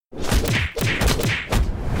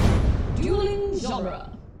genre.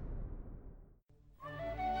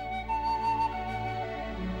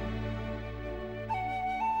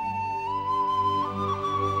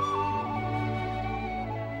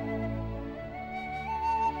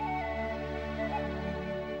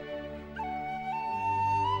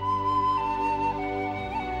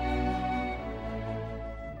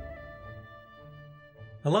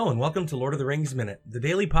 Hello and welcome to Lord of the Rings Minute, the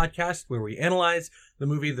daily podcast where we analyze the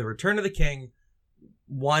movie The Return of the King,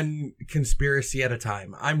 one conspiracy at a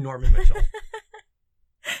time. I'm Norman Mitchell.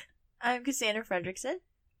 I'm Cassandra Fredrickson.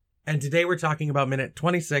 And today we're talking about minute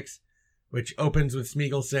 26, which opens with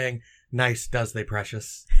Smeagol saying, "Nice does they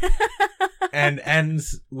precious," and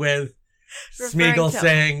ends with Smeagol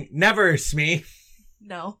saying, "Never, Smee."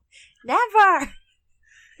 No. Never!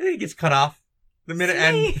 And he gets cut off. The minute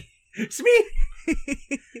ends. Smee!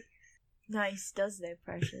 Nice does they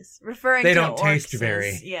precious. Referring they to don't orcs taste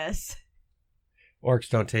very. Yes. Orcs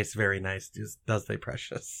don't taste very nice, does they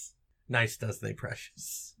precious. Nice does they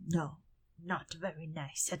precious. No, not very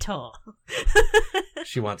nice at all.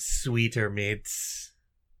 She wants sweeter meats.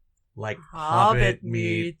 Like Hobbit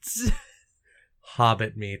meats.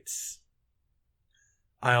 Hobbit meats.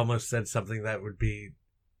 I almost said something that would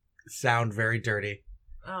sound very dirty.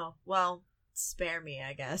 Oh, well, spare me,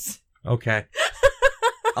 I guess. Okay.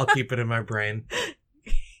 I'll keep it in my brain.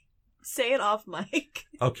 Say it off mic.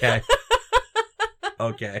 Okay.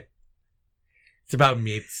 Okay. It's about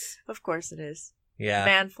meats. Of course it is. Yeah.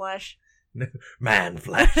 Man flesh. Man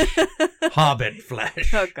flesh. Hobbit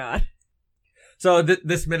flesh. Oh, God. So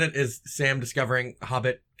this minute is Sam discovering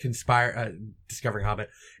discovering Hobbit.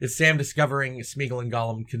 It's Sam discovering Smeagol and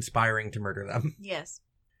Gollum conspiring to murder them. Yes.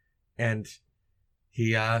 And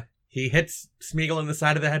he hits Smeagol in the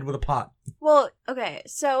side of the head with a pot. Well, okay,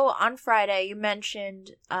 so on Friday you mentioned,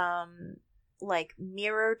 like,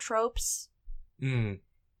 mirror tropes. Mm.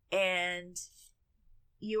 And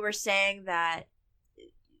you were saying that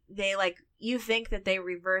you think that they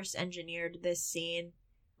reverse engineered this scene,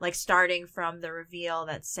 like, starting from the reveal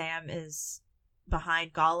that Sam is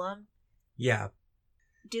behind Gollum. Yeah.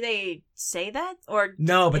 Do they say that? Or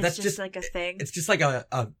no, but it's that's just like a thing? It's just like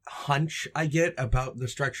a hunch I get about the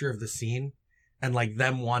structure of the scene and like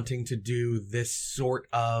them wanting to do this sort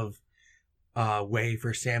of way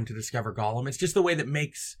for Sam to discover Gollum. It's just the way that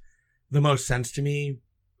makes the most sense to me,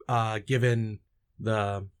 given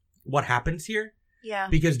what happens here. Yeah.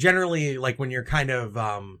 Because generally, like when you're kind of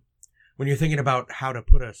when you're thinking about how to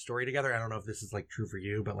put a story together, I don't know if this is like true for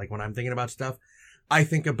you, but like when I'm thinking about stuff, I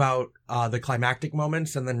think about the climactic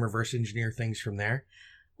moments and then reverse engineer things from there.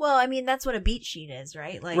 Well, I mean, that's what a beat sheet is,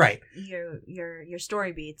 right? Like, right. Your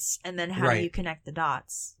story beats, and then how do you connect the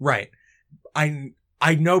dots? Right. I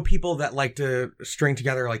know people that like to string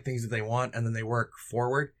together like things that they want and then they work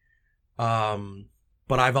forward.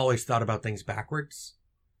 But I've always thought about things backwards.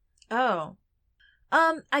 Oh.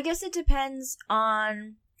 I guess it depends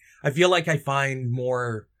on... I feel like I find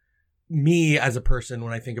more me as a person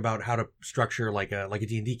when I think about how to structure like a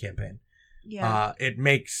D&D campaign. Yeah. It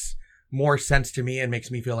makes more sense to me and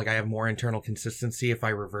makes me feel like I have more internal consistency if I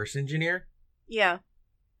reverse engineer. Yeah.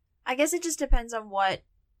 I guess it just depends on what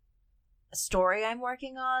story I'm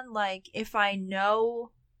working on. Like, if I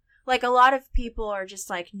know... Like, a lot of people are just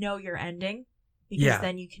like, know your ending. Because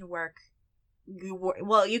then you can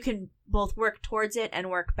you can both work towards it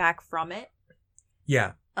and work back from it.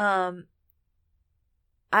 Yeah. I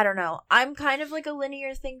don't know. I'm kind of like a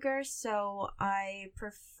linear thinker, so I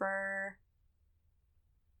prefer...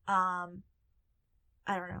 I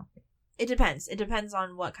don't know. It depends. It depends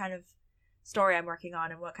on what kind of story I'm working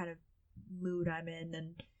on and what kind of mood I'm in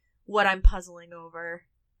and what I'm puzzling over.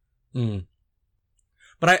 Mm.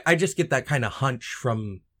 But I just get that kind of hunch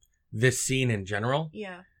from this scene in general.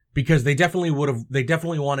 Yeah. Because they definitely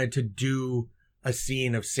wanted to do a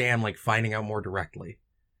scene of Sam like finding out more directly.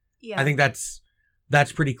 Yeah. I think that's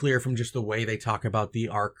pretty clear from just the way they talk about the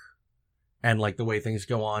arc and like the way things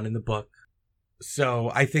go on in the book.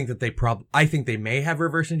 So I think that they may have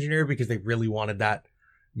reverse engineered because they really wanted that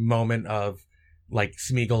moment of like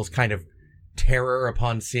Smeagol's kind of terror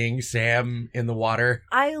upon seeing Sam in the water.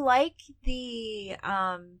 I like the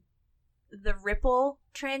ripple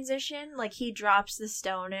transition. Like, he drops the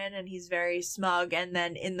stone in and he's very smug, and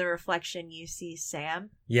then in the reflection you see Sam.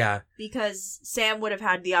 Yeah. Because Sam would have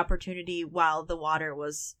had the opportunity while the water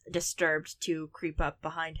was disturbed to creep up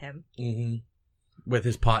behind him. Mm-hmm. With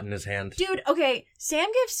his pot in his hand. Dude, okay, Sam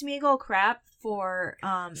gives Smeagol crap for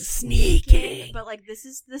sneaking, but like, this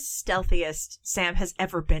is the stealthiest Sam has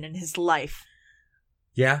ever been in his life.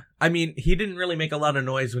 Yeah, I mean, he didn't really make a lot of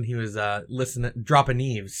noise when he was dropping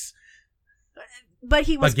eaves. But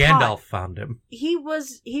he was But Gandalf caught. found him. He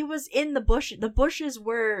was in the bush. The bushes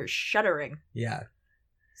were shuddering. Yeah.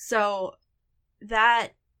 So that,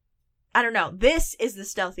 I don't know. This is the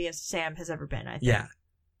stealthiest Sam has ever been, I think. Yeah.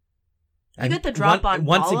 You get the drop on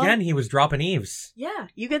Once Gollum. again, he was dropping eaves. Yeah,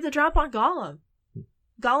 you get the drop on Gollum.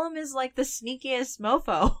 Gollum is like the sneakiest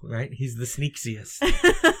mofo. Right? He's the sneaksiest.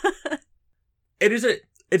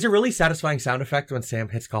 It's a really satisfying sound effect when Sam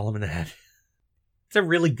hits Gollum in the head. It's a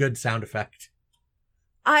really good sound effect.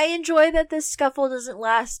 I enjoy that this scuffle doesn't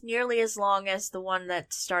last nearly as long as the one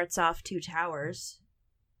that starts off Two Towers.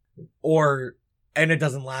 And it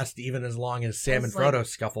doesn't last even as long as Sam and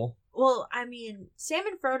Frodo's scuffle. Well, I mean, Sam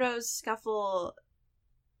and Frodo's scuffle,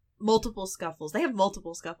 multiple scuffles. They have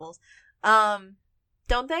multiple scuffles.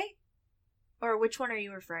 Don't they? Or which one are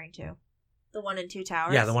you referring to? The one in Two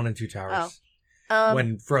Towers? Yeah, the one in Two Towers. Oh.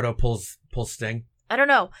 When Frodo pulls Sting. I don't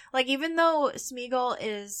know. Like, even though Smeagol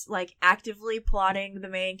is, like, actively plotting the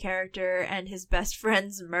main character and his best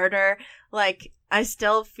friend's murder, like, I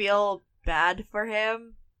still feel bad for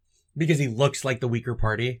him. Because he looks like the weaker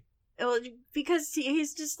party. Because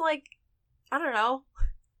he's just, like, I don't know.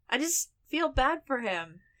 I just feel bad for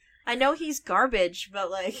him. I know he's garbage, but,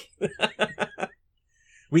 like...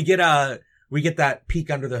 We get that peek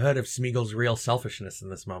under the hood of Smeagol's real selfishness in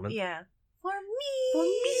this moment. Yeah. For me! For me!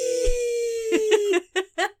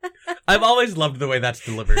 I've always loved the way that's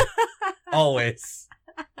delivered. Always.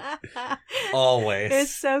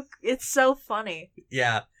 Always. It's so funny.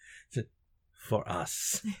 Yeah. For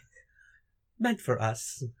us. Meant for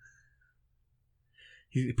us.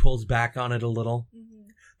 He pulls back on it a little. Mm-hmm.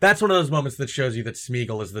 That's one of those moments that shows you that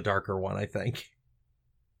Smeagol is the darker one, I think.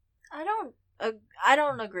 I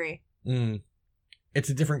don't agree. It's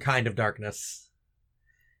a different kind of darkness.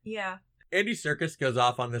 Yeah. Andy Serkis goes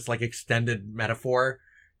off on this like extended metaphor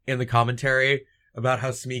in the commentary about how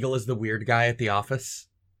Smeagol is the weird guy at the office.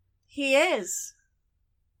 He is.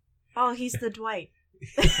 Oh, he's the Dwight.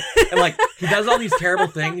 And like he does all these terrible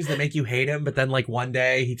things that make you hate him, but then like one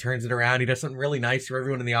day he turns it around, he does something really nice for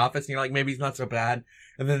everyone in the office, and you're like, maybe he's not so bad.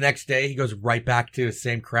 And then the next day he goes right back to his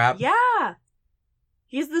same crap. Yeah.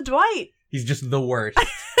 He's the Dwight. He's just the worst.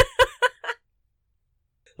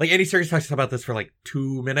 Like Andy Serkis talks about this for like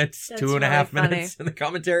 2 minutes, That's 2.5 minutes in the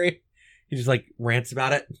commentary. He just like rants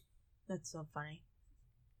about it. That's so funny.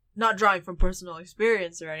 Not drawing from personal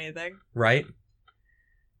experience or anything. Right?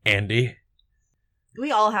 Andy.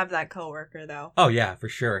 We all have that coworker though. Oh yeah, for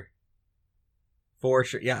sure. For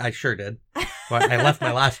sure. Yeah, I sure did. But I left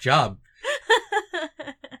my last job.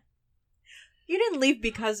 You didn't leave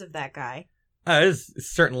because of that guy. It is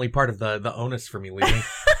certainly part of the onus for me leaving.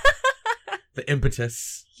 The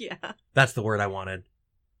impetus. Yeah. That's the word I wanted.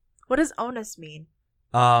 What does onus mean?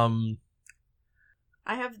 I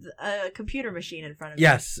have a computer machine in front of me.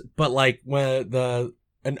 Yes, but like when the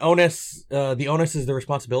onus is the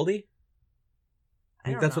responsibility? I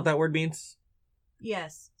think that's what that word means?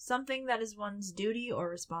 Yes. Something that is one's duty or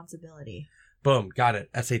responsibility. Boom, got it.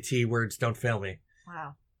 SAT words don't fail me.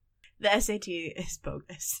 Wow. The SAT is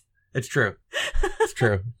bogus. It's true. It's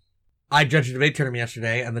true. I judged a debate tournament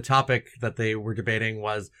yesterday, and the topic that they were debating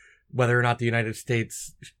was whether or not United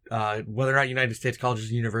States colleges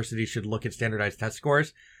and universities should look at standardized test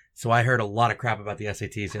scores. So I heard a lot of crap about the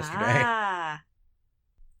SATs yesterday.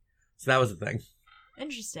 So that was the thing.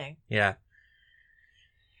 Interesting. Yeah.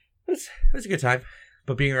 It was a good time.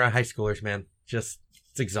 But being around high schoolers, man, it's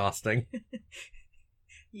exhausting.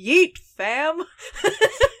 Yeet, fam.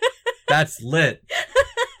 That's lit.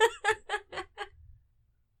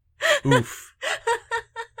 Oof.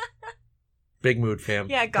 Big mood, fam.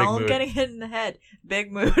 Yeah, Gollum getting hit in the head.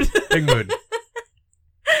 Big mood. Big mood.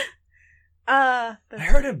 I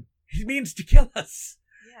heard him. He means to kill us.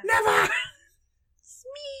 Yeah. Never.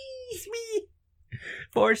 Smee.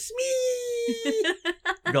 For Smee.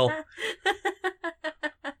 Go.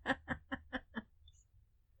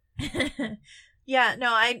 Yeah,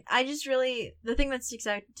 no, I just really, the thing that sticks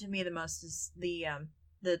out to me the most is the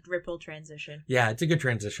ripple transition. Yeah, it's a good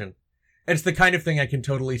transition. It's the kind of thing I can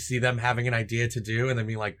totally see them having an idea to do and then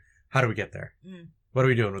being like, how do we get there? What are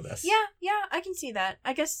we doing with this? Yeah, I can see that.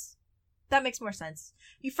 I guess that makes more sense.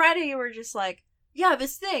 Friday you were just like, yeah,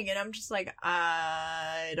 this thing, and I'm just like,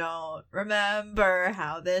 I don't remember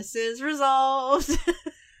how this is resolved.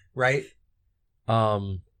 Right?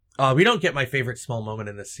 We don't get my favorite small moment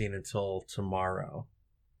in this scene until tomorrow.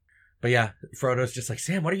 But yeah, Frodo's just like,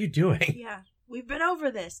 Sam, what are you doing? Yeah, we've been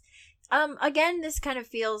over this. Again, this kind of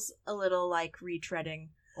feels a little like retreading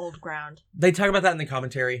old ground. They talk about that in the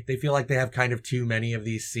commentary. They feel like they have kind of too many of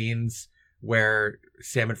these scenes where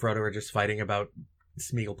Sam and Frodo are just fighting about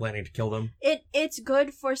Smeagol planning to kill them. It's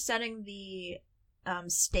good for setting the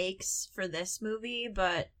stakes for this movie,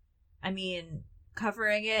 but I mean,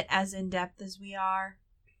 covering it as in depth as we are,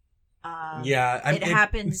 it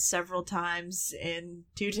happens several times in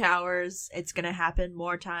Two Towers. It's gonna happen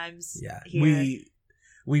more times. Yeah, here.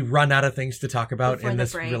 we run out of things to talk about Before in the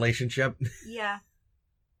this break. relationship Yeah.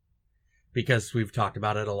 because we've talked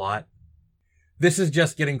about it a lot. This is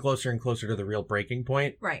just getting closer and closer to the real breaking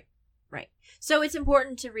point. Right. So it's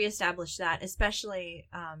important to reestablish that, especially,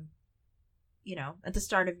 at the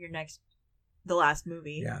start of the last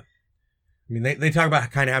movie. Yeah. I mean, they talk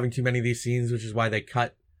about kind of having too many of these scenes, which is why they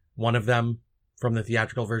cut one of them from the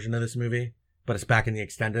theatrical version of this movie, but it's back in the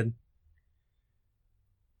extended.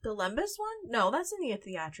 The Lembas one? No, that's in the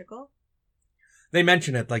theatrical. They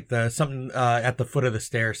mention it, like something at the foot of the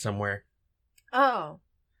stairs somewhere. Oh.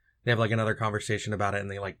 They have like another conversation about it,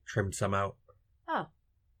 and they like trimmed some out. Oh.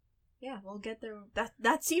 Yeah, we'll get there.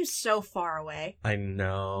 That seems so far away. I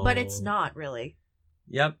know, but it's not really.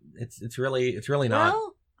 Yep, it's really not.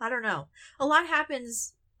 Well, I don't know. A lot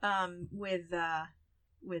happens with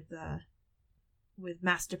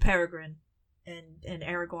Master Peregrine and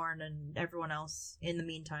Aragorn and everyone else in the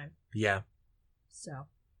meantime. Yeah. So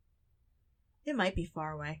it might be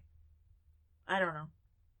far away. I don't know.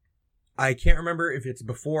 I can't remember if it's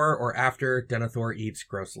before or after Denethor eats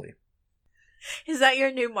grossly. Is that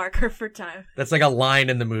your new marker for time? That's like a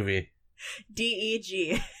line in the movie.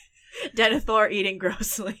 DEG. Denethor eating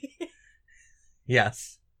grossly.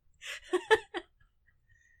 Yes.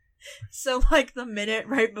 So, like, the minute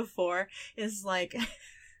right before is, like,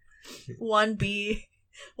 1B,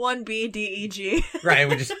 DEG. Right,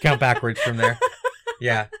 we just count backwards from there.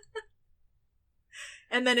 Yeah.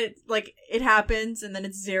 And then it happens, and then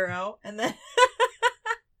it's 0, and then...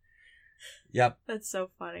 Yep. That's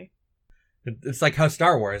so funny. It's like how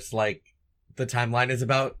Star Wars, like, the timeline is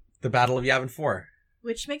about the Battle of Yavin 4.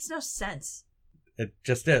 Which makes no sense. It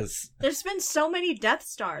just is. There's been so many Death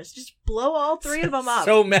Stars. Just blow all 3 of them up.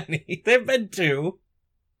 So many. There've been 2.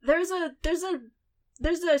 There's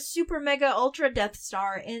a super mega ultra Death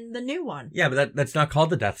Star in the new one. Yeah, but that's not called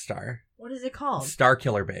the Death Star. What is it called? Star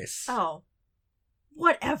Killer Base. Oh.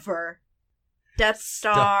 Whatever. Death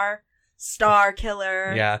Star, Star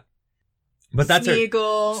Killer. Yeah. But that's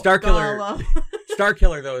Smeagol, Star Killer. Gollum. Star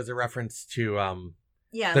Killer, though, is a reference to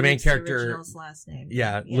the main character. The original's last name.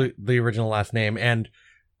 Yeah, the original last name, and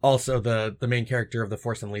also the main character of the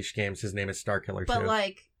Force Unleashed games. His name is Star Killer too. But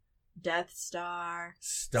like Death Star,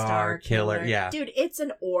 Star Killer. Yeah, dude, it's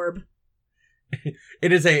an orb.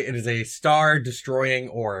 It is a star destroying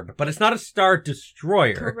orb, but it's not a star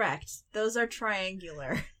destroyer. Correct. Those are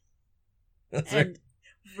triangular. And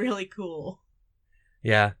really cool.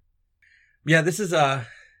 Yeah. Yeah, this is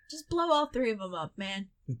just blow all 3 of them up, man.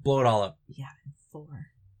 Blow it all up. Yeah, 4.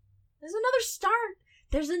 There's another star.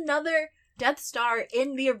 There's another Death Star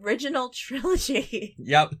in the original trilogy.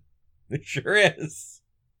 Yep. It sure is.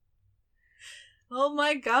 Oh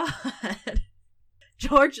my god.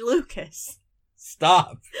 George Lucas.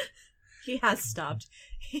 Stop. He has stopped.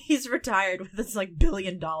 He's retired with his $1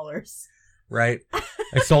 billion. Right.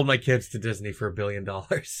 I sold my kids to Disney for $1 billion.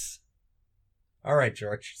 All right,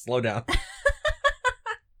 George, slow down.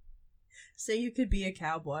 So you could be a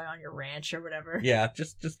cowboy on your ranch or whatever. Yeah,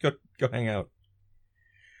 just go hang out.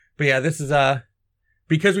 But yeah, this is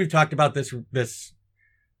because we've talked about this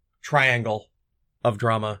triangle of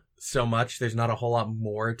drama so much, there's not a whole lot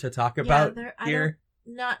more to talk about here.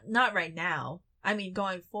 Not right now. I mean,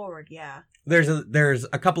 going forward, yeah. There's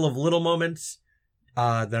a couple of little moments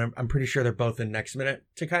that I'm pretty sure they're both in next minute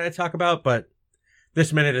to kind of talk about, but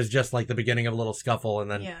this minute is just like the beginning of a little scuffle, and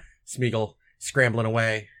then Smeagol scrambling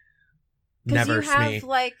away. Never Smee.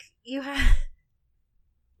 You have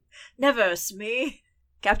never Smee.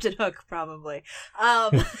 Captain Hook, probably.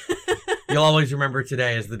 You'll always remember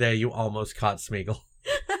today as the day you almost caught Smeagol.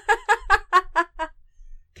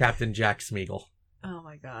 Captain Jack Smeagol. Oh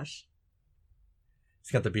my gosh.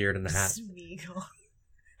 He's got the beard and the hat. Smeagol.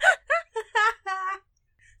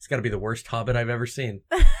 It's got to be the worst hobbit I've ever seen.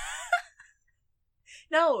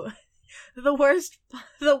 No, the worst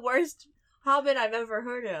hobbit I've ever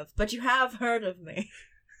heard of. But you have heard of me.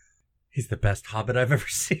 He's the best hobbit I've ever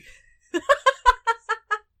seen.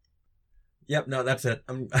 Yep, no, that's it.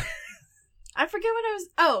 I forget what I was...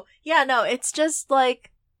 Oh, yeah, no, it's just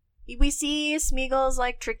like... We see Smeagol's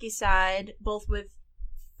tricky side, both with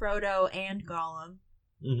Frodo and Gollum.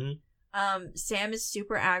 Mm-hmm. Sam is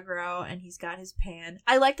super aggro, and he's got his pan.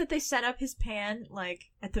 I like that they set up his pan,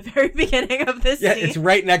 at the very beginning of this scene. Yeah, it's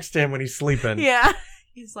right next to him when he's sleeping. Yeah.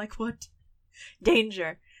 He's like, what?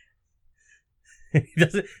 Danger. He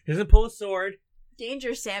doesn't pull a sword.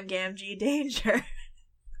 Danger, Sam Gamgee, danger.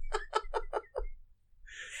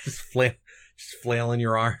 just flailing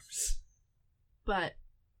your arms. But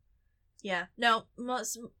yeah, no,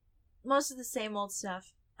 most of the same old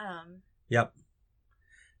stuff. Yep.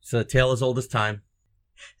 It's a tale as old as time.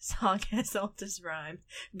 Song as old as rhyme.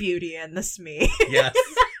 Beauty and the Smee. Yes.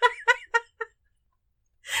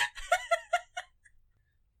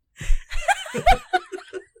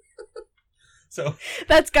 So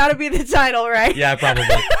that's got to be the title, right? Yeah, probably.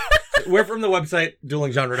 We're from the website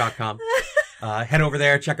duelinggenre.com. Head over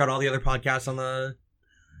there, check out all the other podcasts on the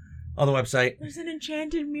website. There's an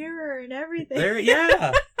enchanted mirror and everything. There,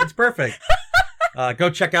 yeah, it's perfect. Go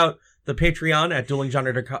check out the Patreon at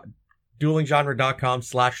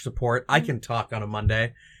duelinggenre.com/support. I can talk on a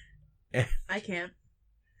Monday. I can't.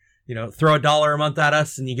 Throw $1 a month at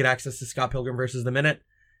us and you get access to Scott Pilgrim versus the Minute.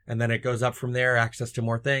 And then it goes up from there, access to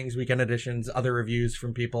more things, weekend editions, other reviews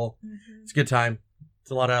from people. Mm-hmm. It's a good time. It's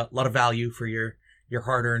a lot of value for your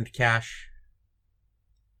hard-earned cash.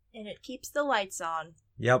 And it keeps the lights on.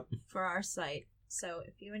 Yep. For our site. So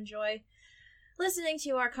if you enjoy listening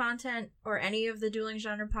to our content or any of the Dueling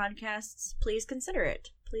Genre podcasts, please consider it.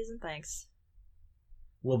 Please and thanks.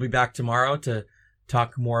 We'll be back tomorrow to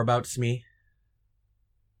talk more about Smee.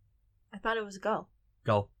 I thought it was Gull.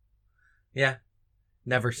 Gull. Yeah.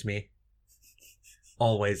 Never Smee.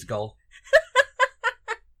 Always Gull.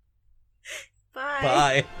 Bye.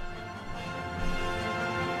 Bye.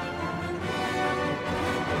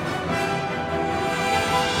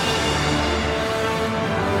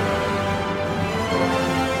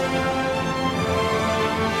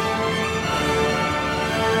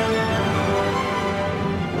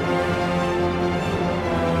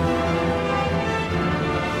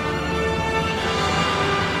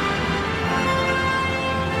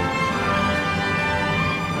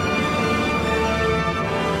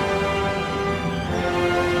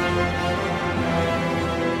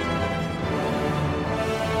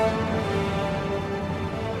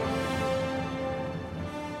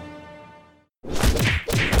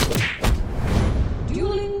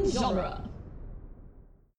 Dueling Genre.